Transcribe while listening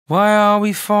Why are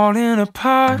we falling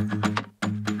apart?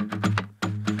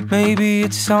 Maybe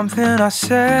it's something I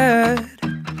said.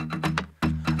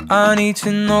 I need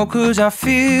to know, 'cause I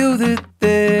feel that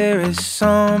there is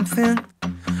something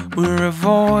we're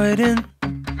avoiding.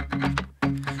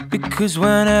 Because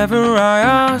whenever I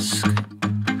ask,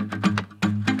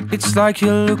 it's like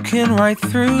you're looking right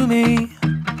through me,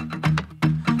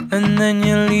 and then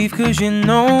you leave 'cause you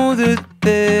know that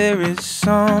there is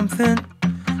something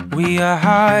we are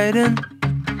hiding.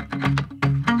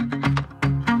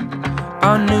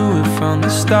 I knew it from the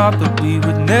start that we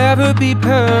would never be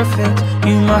perfect.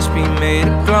 You must be made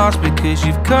of glass because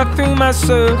you've cut through my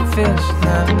surface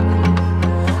now.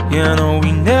 You know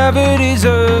we never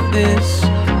deserved this.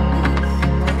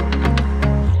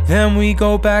 Then we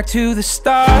go back to the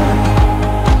start.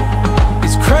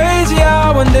 It's crazy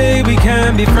how one day we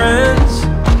can be friends,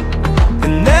 the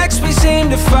next we seem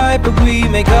to fight, but we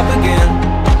make up again.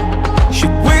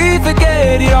 Should we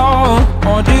forget it all,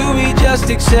 or do we just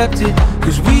accept it?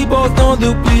 'Cause we both know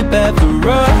that we're bad for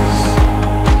us.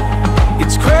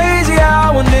 It's crazy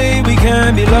how one day we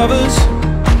can be lovers.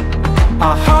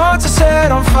 Our hearts are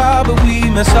set on fire, but we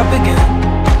mess up again.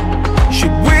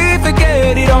 Should we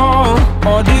forget it all,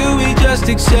 or do we just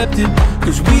accept it?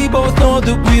 'Cause we both know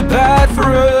that we're bad for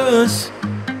us.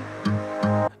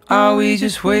 Are we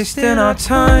just wasting our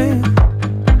time?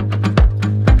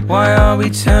 Why are we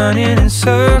turning in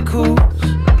circles?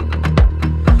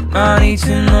 I need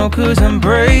to know, 'cause I'm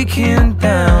breaking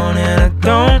down, and I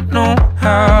don't know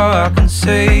how I can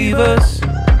save us.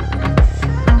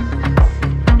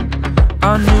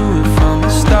 I knew it from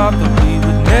the start that we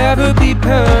would never be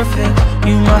perfect.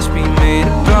 You must be made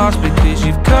of glass because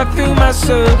you've cut through my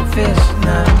surface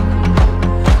now.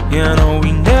 You know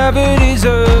we never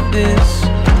deserved this.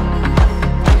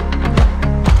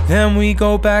 Then we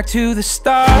go back to the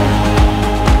start.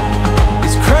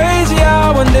 It's crazy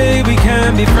how one day we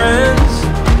can be friends,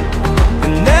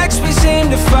 the next we seem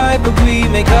to fight, but we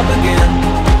make up again.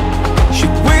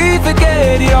 Should we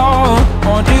forget it all,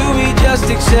 or do we just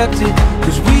accept it?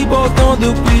 'Cause we both know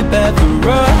that we're bad for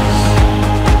us.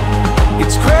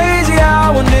 It's crazy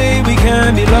how one day we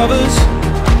can be lovers.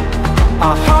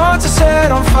 Our hearts are set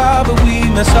on fire, but we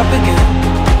mess up again.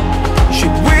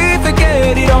 Should we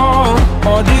forget it all,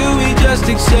 or do we just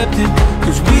accept it?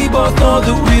 'Cause we both know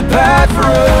that we're bad for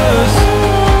us.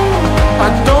 I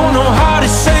don't know how to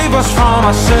save us from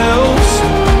ourselves.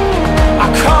 I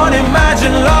can't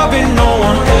imagine loving no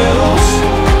one else.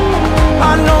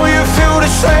 I know you feel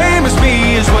the same as me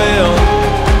as well,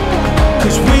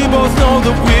 'cause we both know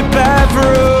that we're bad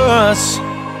for us.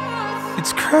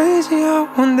 It's crazy how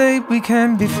one day we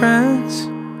can be friends,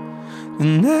 the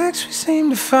next we seem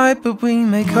to fight, but we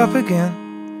make up again.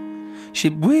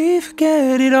 Should we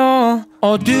forget it all,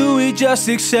 or do we just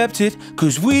accept it?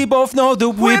 'Cause we both know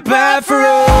that we're bad for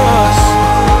us.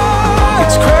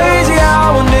 It's crazy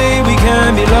how one day we can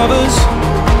be lovers.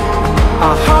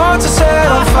 Our hearts are set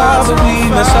on fire, but we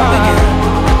mess up again.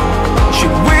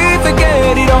 Should we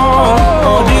forget it all,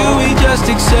 or do we just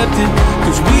accept it?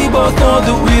 'Cause we both know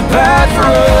that we're bad for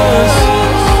us.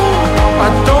 I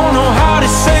don't know how to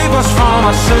save us from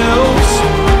ourselves.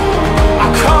 I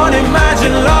can't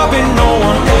imagine love